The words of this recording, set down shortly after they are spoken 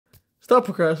stop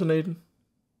procrastinating,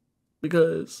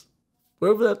 because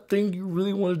whatever that thing you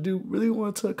really want to do, really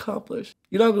want to accomplish,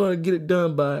 you're not going to get it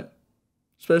done by,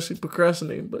 especially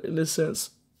procrastinating, but in this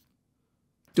sense,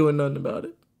 doing nothing about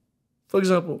it. For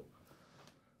example,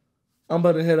 I'm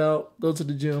about to head out, go to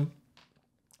the gym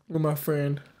with my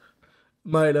friend.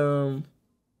 Might do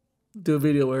a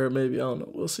video with her, maybe, I don't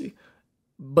know, we'll see.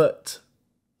 But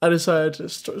I decided to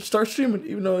start streaming,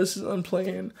 even though this is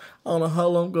unplanned. I don't know how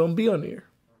long I'm gonna be on here.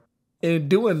 And in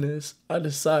doing this, I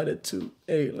decided to,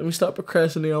 hey, let me stop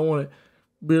procrastinating. I want to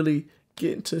really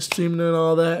get into streaming and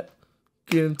all that.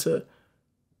 Get into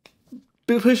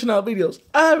pushing out videos.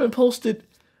 I haven't posted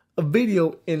a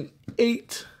video in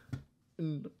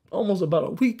almost about a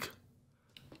week.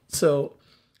 So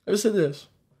I just said this.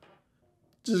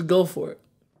 Just go for it.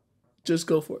 Just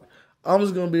go for it. I'm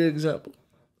just gonna be an example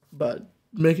by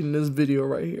making this video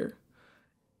right here,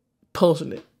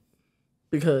 posting it,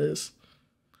 because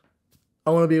I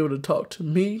want to be able to talk to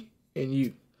me and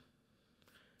you.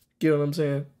 Get what I'm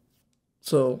saying?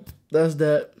 So that's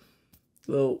that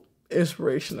little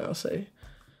inspiration, I'll say.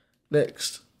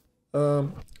 Next.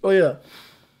 Oh yeah.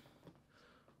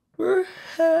 Where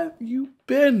have you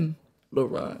been,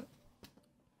 LaRon?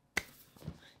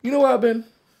 You know where I've been?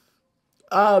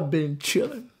 I've been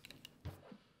chilling.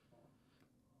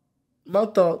 My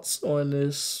thoughts on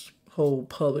this whole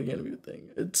public interview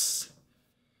thing.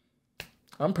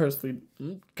 I'm personally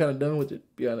kind of done with it,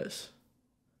 to be honest.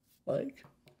 Like,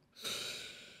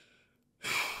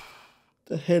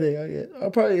 the headache I get. I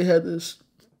probably had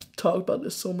talked about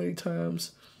this so many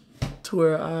times to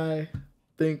where I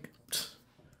think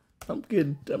I'm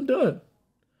done.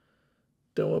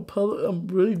 I'm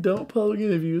really done with public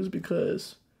interviews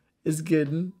because it's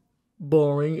getting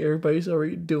boring. Everybody's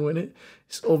already doing it.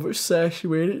 It's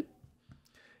oversaturated.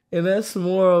 And that's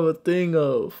more of a thing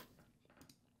of,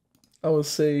 I would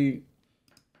say,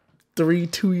 3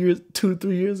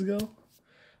 years ago.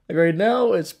 Like right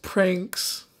now, it's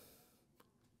pranks.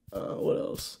 What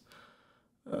else?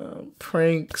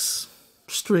 Pranks,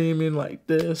 streaming like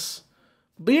this.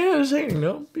 Being entertaining,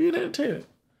 no? Being entertaining.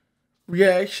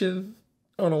 Reaction.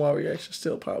 I don't know why reaction's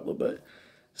still popular, but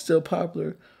still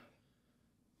popular.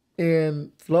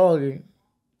 And vlogging.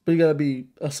 But you gotta be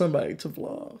somebody to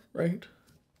vlog, right?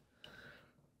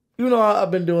 Even though I've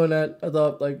been doing that, I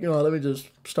thought, like, let me just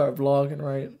start vlogging,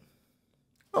 right?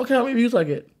 I don't care how many views I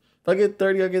get. If I get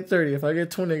 30, I get 30. If I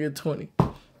get 20, I get 20.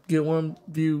 Get one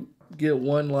view, get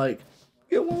one like.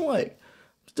 Get one like.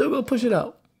 Still gonna push it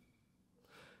out.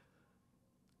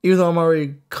 Even though I'm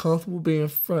already comfortable being in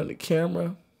front of the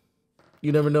camera,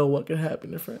 you never know what can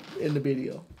happen in the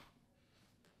video.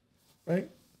 Right?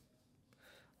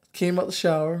 Came out the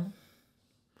shower.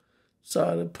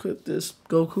 Decided to put this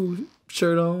Goku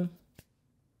shirt on.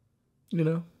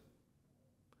 And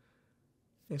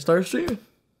start streaming.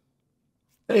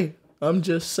 Hey, I'm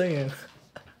just saying.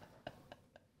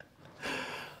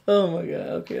 Oh my God.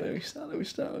 Okay, let me stop.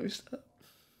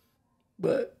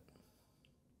 But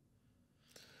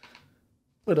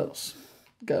what else?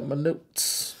 Got my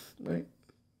notes, right?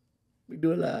 We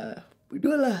do it live.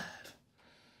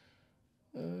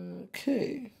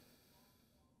 Okay.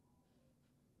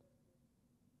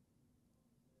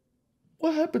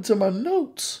 What happened to my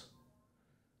notes?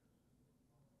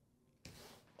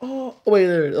 Oh, wait,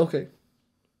 there it is. Okay.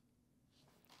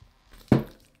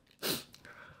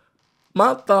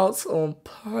 My thoughts on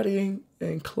partying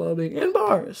and clubbing and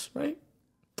bars, right?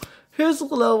 Here's the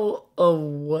level of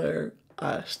where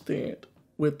I stand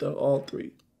with all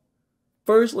three.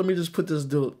 First, let me just put this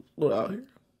deal out here.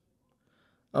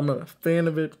 I'm not a fan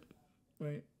of it,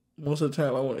 right? Most of the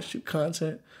time I want to shoot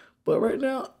content. But right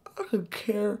now, I could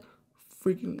care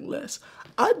freaking less.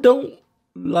 I don't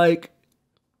like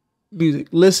music,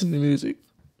 listen to music.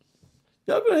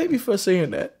 Y'all gonna hate me for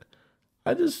saying that.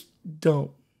 I just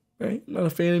don't, right? I'm not a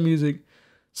fan of music.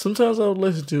 Sometimes I'll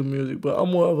listen to music, but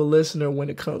I'm more of a listener when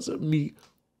it comes to me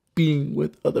being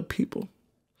with other people.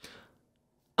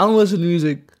 I don't listen to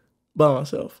music by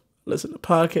myself. I listen to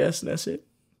podcasts and that's it.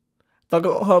 If I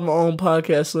go have my own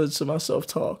podcast, listen to myself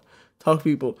talk to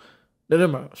people, then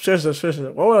never mind. Stress.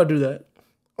 Why would I do that?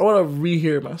 I want to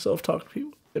rehear myself talk to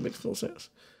people. It makes no sense.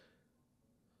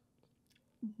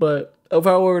 But if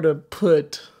I were to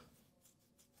put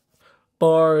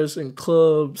bars and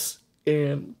clubs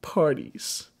and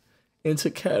parties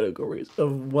into categories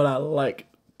of what I like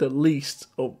the least,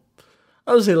 or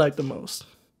I would say like the most,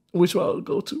 which one I would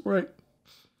go to, right?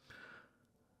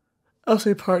 I'll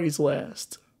say parties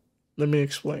last. Let me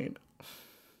explain.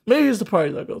 Maybe it's the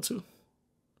parties I go to.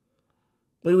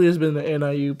 Lately it's been the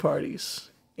NIU parties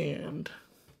and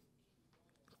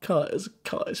It's a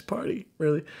college party,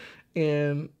 really.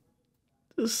 And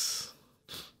this,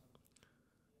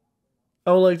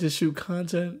 I would like to shoot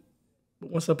content, but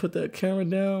once I put that camera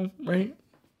down, right?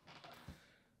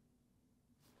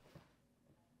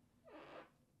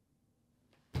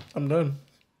 I'm done.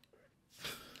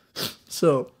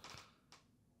 So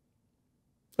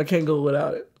I can't go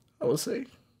without it, I would say.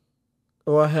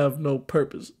 Or I have no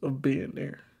purpose of being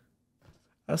there.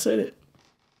 I said it.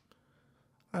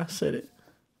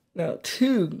 Now,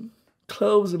 2,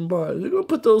 clubs and bars. We're going to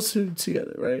put those 2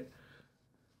 together, right?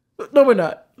 No, we're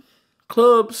not.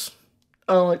 Clubs,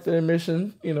 I don't like the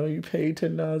admission. You know, you pay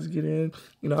 $10 to get in.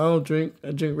 You know, I don't drink.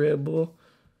 I drink Red Bull.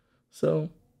 So,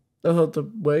 that's out the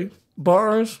way.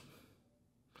 Bars,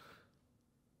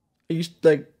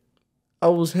 I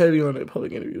was heavy on the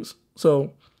public interviews.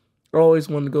 So, I always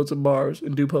wanted to go to bars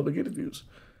and do public interviews.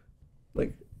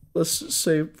 Like, let's just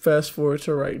say fast forward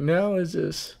to right now, it's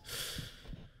just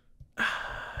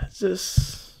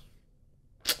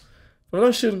when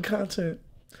I'm shooting content,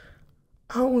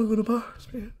 I don't want to go to bars,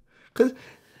 man. Because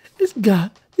it's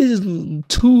just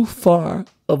too far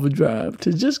of a drive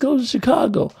to just go to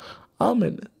Chicago. I'm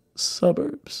in the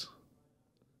suburbs.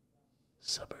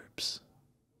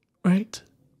 Right?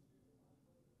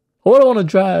 Or I don't want to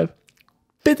drive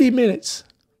 50 minutes.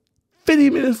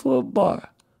 50 minutes for a bar.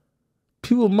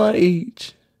 People my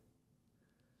age.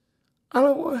 I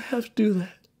don't want to have to do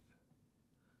that.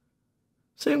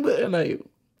 Same with NIU.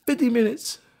 50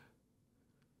 minutes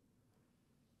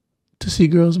to see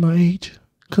girls my age.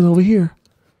 Because over here,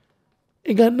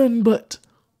 ain't got nothing but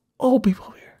old people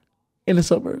over here in the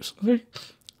suburbs. Okay?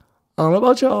 I don't know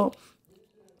about y'all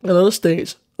in other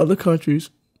states, other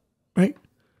countries, right?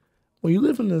 When you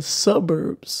live in the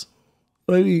suburbs,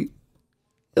 maybe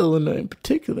Illinois in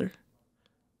particular,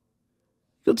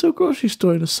 go to a grocery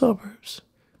store in the suburbs,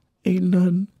 ain't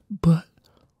nothing but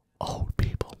old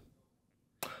people.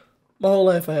 My whole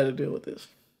life I had to deal with this.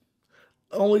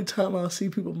 The only time I see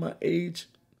people my age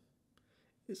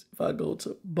is if I go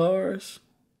to bars,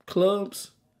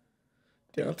 clubs,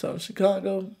 downtown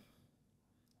Chicago,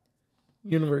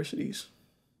 universities,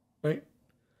 right?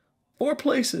 4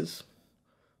 places.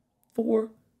 4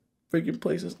 freaking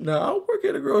places. Now, I'll work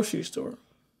at a grocery store.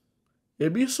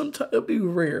 It'll be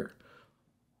rare.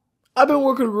 I've been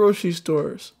working at grocery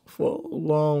stores for a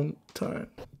long time.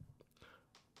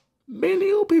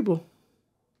 Many old people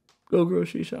go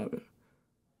grocery shopping.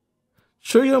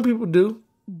 Sure, young people do,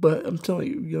 but I'm telling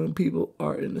you, young people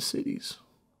are in the cities.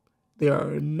 They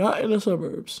are not in the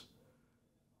suburbs.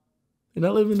 They're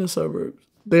not living in the suburbs.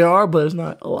 They are, but it's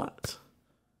not a lot.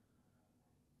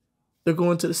 They're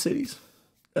going to the cities.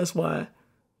 That's why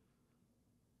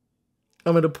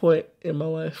I'm at a point in my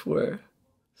life where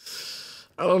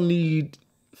I don't need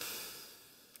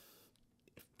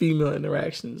female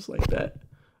interactions like that,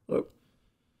 or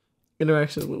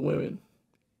interactions with women.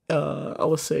 I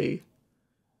would say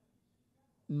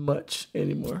much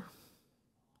anymore.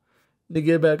 To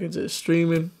get back into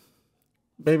streaming,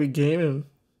 maybe gaming,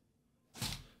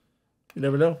 you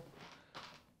never know.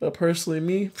 But personally,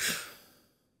 me,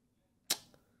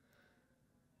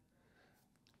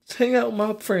 just hang out with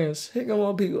my friends, hang out with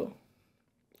my people,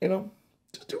 you know,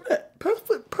 just do that.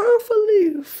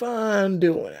 Perfectly fine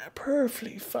doing that.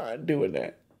 Perfectly fine doing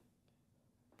that.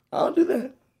 I'll do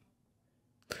that.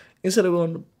 Instead of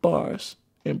going to bars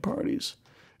and parties.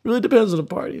 It really depends on the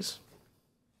parties.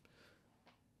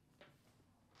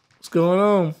 What's going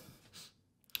on?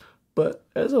 But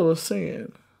as I was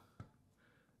saying,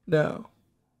 now,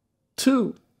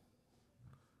 2.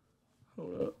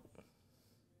 Hold up.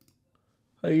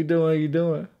 How you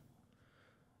doing?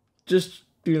 Just,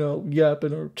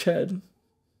 yapping or chatting.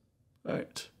 All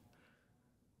right.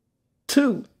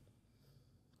 2,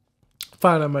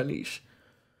 find out my niche.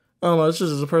 I don't know, it's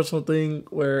just a personal thing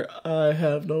where I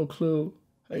have no clue.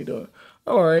 How you doing?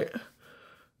 All right.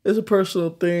 It's a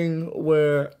personal thing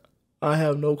where I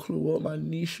have no clue what my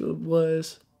niche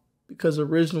was, because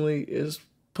originally it's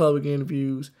public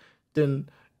interviews, then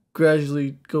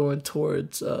gradually going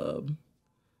towards what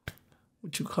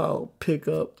you call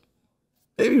pickup,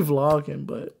 maybe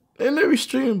vlogging, and maybe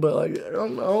streaming, but like I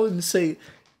wouldn't say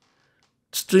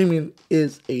streaming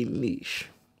is a niche,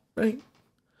 right?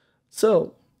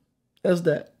 So that's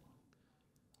that.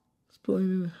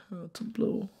 Explaining how to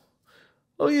blow.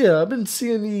 Oh yeah, I've been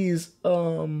seeing these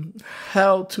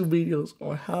how-to videos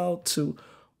on how to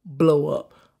blow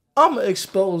up. I'm gonna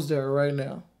expose that right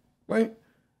now, right?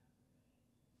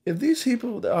 If these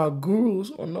people that are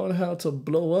gurus on knowing how to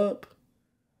blow up,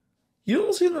 you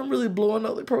don't see them really blowing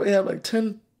up. They probably have like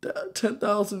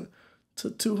 10,000 to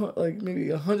 200, like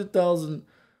maybe 100,000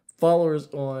 followers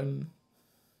on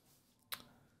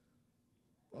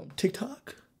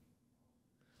TikTok.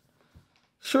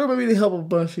 Sure, maybe they help a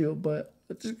bunch of you, but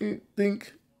I just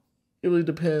think it really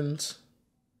depends.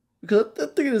 Because I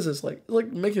think it is this,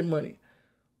 like making money.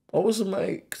 What was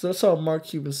somebody, because I saw Mark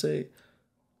Cuban say,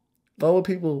 why would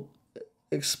people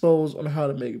expose on how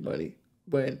to make money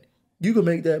when you can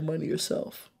make that money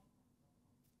yourself?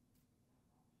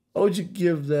 Why would you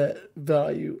give that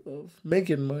value of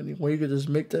making money when you could just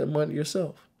make that money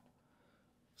yourself?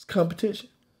 It's competition.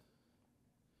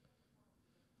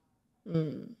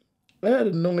 I had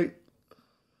a note.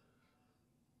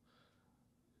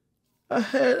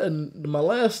 My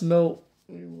last note.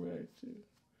 Let me react to.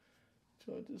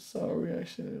 So I just saw a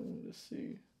reaction and wanted to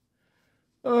see.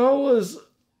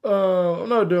 I'm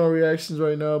not doing reactions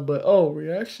right now, but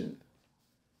reaction.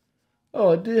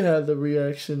 Oh, I did have the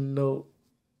reaction note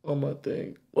on my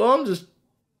thing. Well, I'm just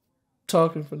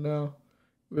talking for now.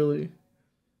 Really,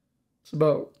 it's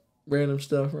about random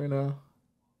stuff right now.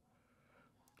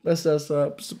 That's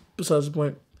besides the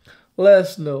point.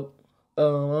 Last note. I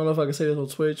don't know if I can say this on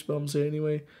Twitch, but I'm gonna say it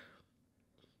anyway.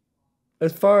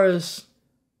 As far as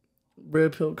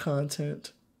red pill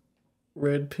content,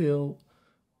 red pill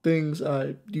things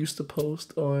I used to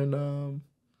post on,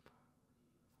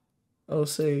 I'll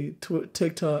say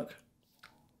TikTok,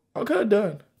 I'm kind of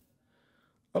done.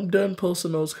 I'm done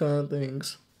posting those kind of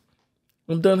things.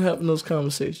 I'm done having those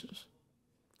conversations.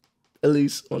 At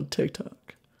least on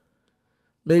TikTok.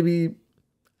 Maybe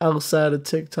outside of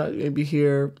TikTok, maybe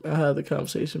here I have the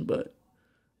conversation, but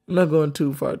I'm not going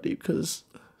too far deep because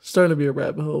it's starting to be a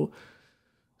rabbit hole.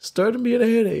 Starting to be a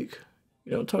headache.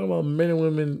 Talking about men and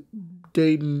women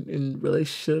dating in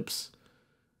relationships.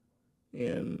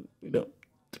 And, I'm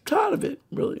tired of it,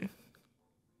 really.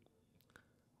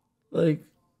 Like,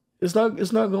 it's not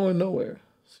going nowhere.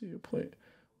 See your point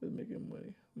with making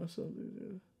money. Myself,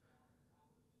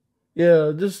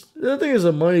 yeah, just the thing is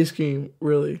a money scheme,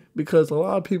 really, because a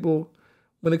lot of people,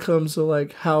 when it comes to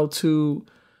like how to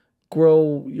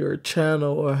grow your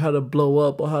channel or how to blow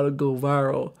up or how to go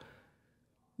viral,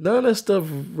 none of that stuff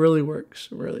really works,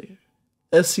 really.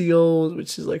 SEO,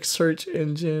 which is like search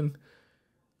engine.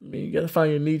 I mean, you gotta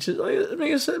find your niches. It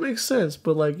makes sense,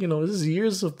 but this is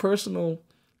years of personal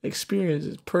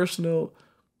experiences, personal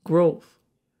growth,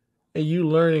 and you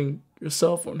learning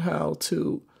yourself on how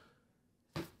to,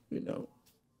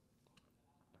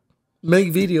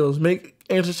 make videos, make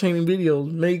entertaining videos,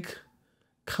 make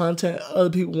content other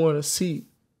people want to see,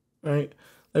 right?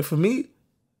 Like for me,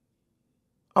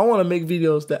 I want to make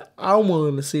videos that I'm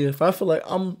willing to see. If I feel like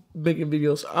I'm making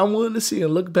videos I'm willing to see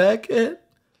and look back at,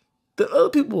 then other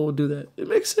people will do that. It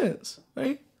makes sense,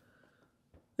 right?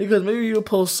 Because maybe you'll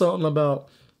post something about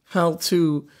how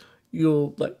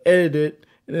you'll like edit it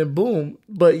and then boom,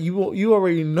 but you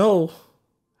already know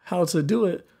how to do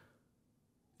it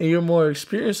and you're more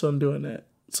experienced on doing that.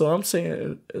 So I'm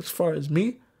saying, as far as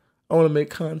me, I want to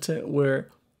make content where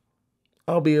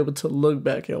I'll be able to look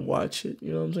back and watch it.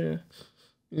 You know what I'm saying?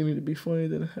 You need to be funny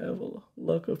than have a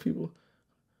luck of people.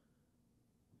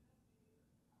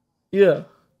 Yeah.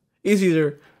 It's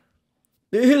either,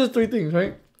 here's the three things,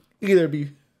 right? Either be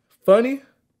funny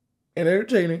and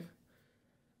entertaining,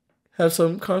 have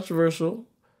something controversial,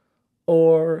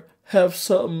 or have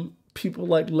something people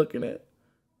like looking at,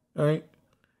 right?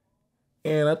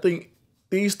 And I think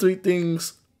these three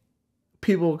things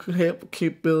people could have the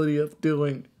capability of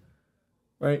doing,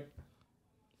 right?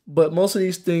 But most of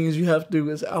these things you have to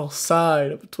do is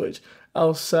outside of Twitch,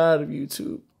 outside of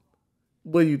YouTube,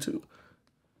 with YouTube.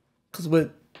 Because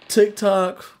with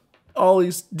TikTok, all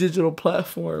these digital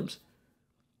platforms,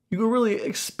 you can really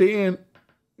expand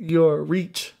your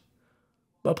reach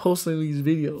by posting these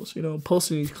videos,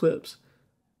 posting these clips.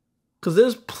 Because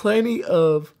there's plenty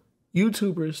of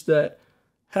YouTubers that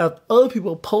have other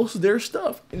people post their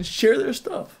stuff and share their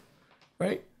stuff,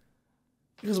 right?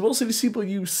 Because most of these people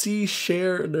you see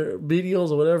share their videos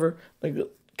or whatever, like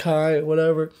Kai or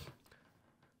whatever,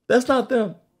 that's not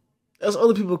them. That's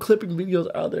other people clipping videos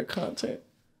out of their content.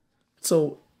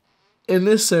 So, in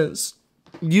this sense,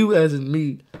 you as in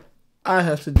me, I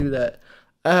have to do that.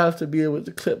 I have to be able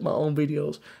to clip my own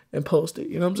videos and post it.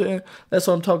 You know what I'm saying? That's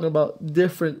what I'm talking about.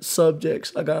 Different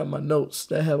subjects I got in my notes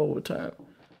that I have over time.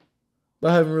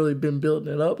 But I haven't really been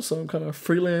building it up, so I'm kind of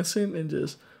freelancing and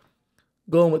just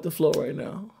going with the flow right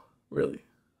now, really.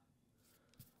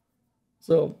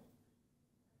 So,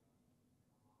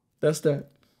 that's that.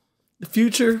 The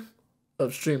future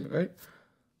of streaming, right?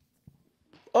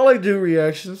 I like to do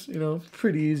reactions,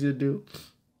 pretty easy to do.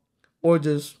 Or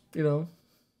just,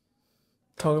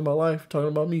 talking about life, talking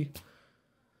about me.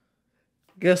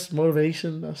 I guess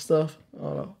motivation, that stuff. I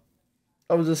don't know.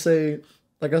 I would just say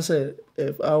like I said,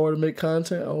 if I were to make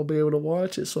content, I will be able to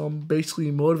watch it. So I'm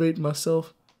basically motivating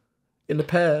myself in the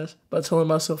past by telling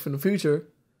myself in the future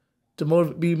to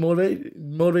be motivated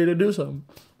to do something.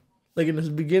 Like in the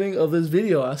beginning of this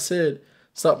video, I said,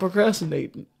 stop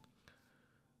procrastinating.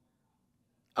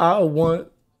 I want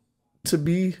to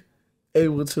be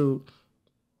able to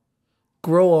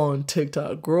grow on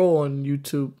TikTok, grow on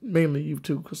YouTube, mainly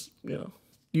YouTube, because, you know,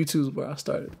 YouTube is where I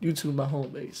started. YouTube is my home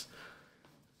base.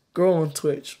 Grow on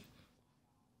Twitch.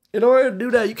 In order to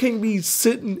do that, you can't be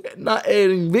sitting not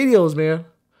editing videos, man.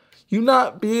 You're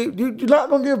not gonna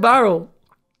get viral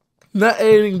not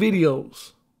editing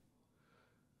videos.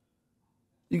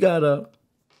 You gotta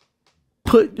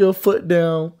put your foot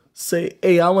down, say,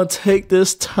 hey, I'm gonna take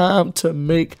this time to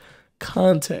make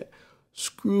content.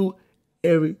 Screw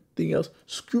everything else.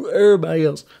 Screw everybody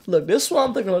else. Look, this is what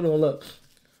I'm thinking about doing. Look.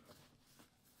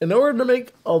 In order to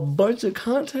make a bunch of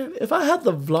content, if I have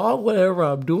to vlog whatever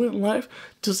I'm doing in life,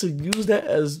 just to use that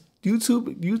as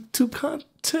YouTube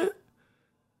content,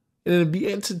 and it'd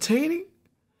be entertaining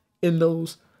in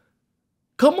those.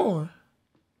 Come on.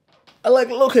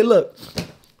 Okay, look.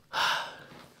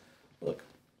 Look,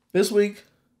 this week,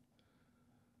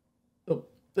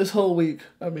 this whole week,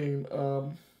 I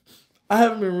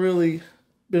haven't really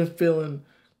been feeling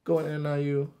going to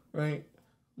NIU, right?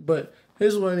 But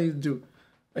here's what I need to do.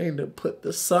 I need to put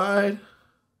the side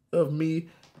of me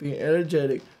being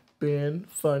energetic, being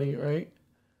funny, right?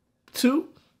 2,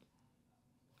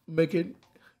 making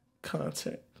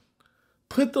content.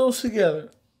 Put those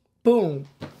together. Boom.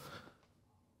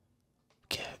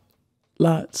 Get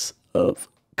lots of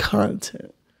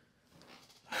content.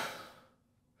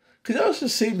 Because y'all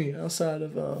should see me outside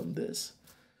of this.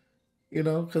 You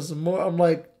know, because the more I'm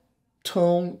like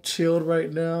chilled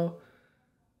right now.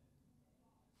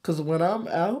 Because when I'm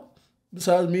out,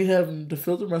 besides me having to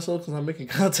filter myself because I'm making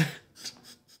content,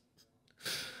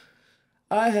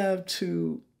 I have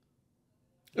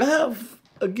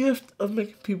a gift of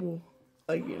making people,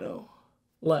 like, you know,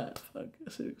 laugh, I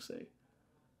guess you could say.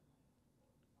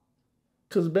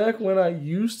 Because back when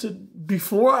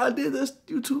before I did this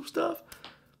YouTube stuff,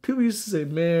 people used to say,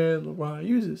 man,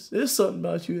 LeBron, there's something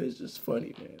about you that's just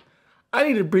funny, man. I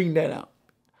need to bring that out.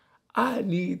 I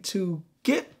need to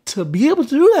get to be able to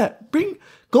do that.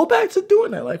 Go back to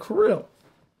doing that, like, for real.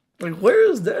 Like, where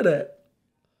is that at?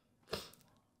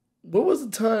 What was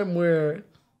the time where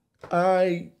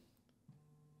hold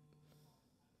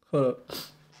up.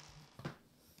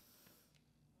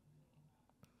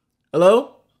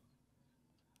 Hello?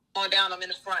 On down, I'm in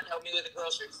the front. Help me with the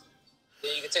groceries.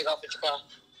 Then you can take off with your car.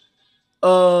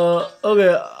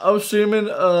 Okay, I'm streaming.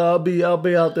 I'll be out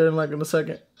there in a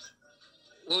second.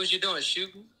 What was you doing?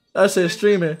 Shooting? I said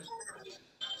streaming.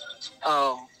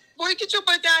 Oh. Boy, get your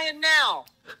butt down here now.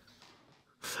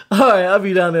 Alright, I'll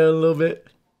be down there in a little bit.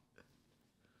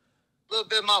 A little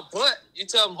bit of my butt. You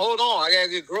tell them, hold on, I gotta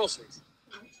get groceries.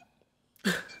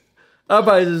 I'll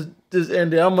probably just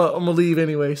end it. I'm gonna leave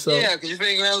anyway, so. Yeah, because you're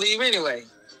gonna leave anyway.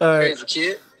 Alright. Crazy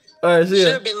kid. Alright, see ya.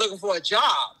 Should have been looking for a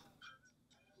job.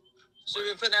 Should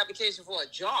have been putting an application for a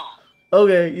job.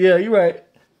 Okay, yeah, you're right.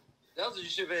 That's what you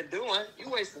should have been doing. You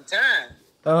wasting time.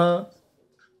 Uh-huh.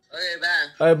 Okay, bye.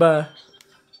 Alright, bye.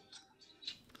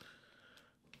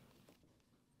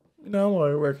 You know, I'm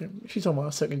already working. She's talking about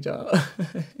a second job.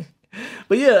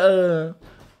 But yeah,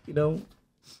 you know,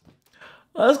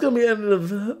 that's gonna be the end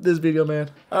of this video, man.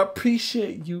 I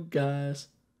appreciate you guys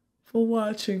for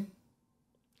watching.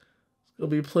 There's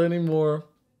gonna be plenty more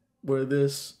where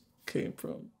this came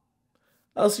from.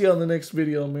 I'll see you on the next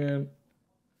video, man.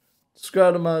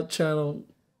 Subscribe to my channel,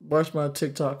 watch my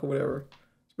TikTok or whatever.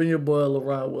 It's been your boy,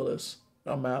 LeRon Willis.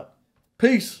 I'm out.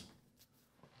 Peace.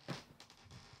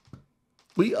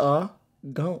 We are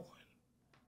gone.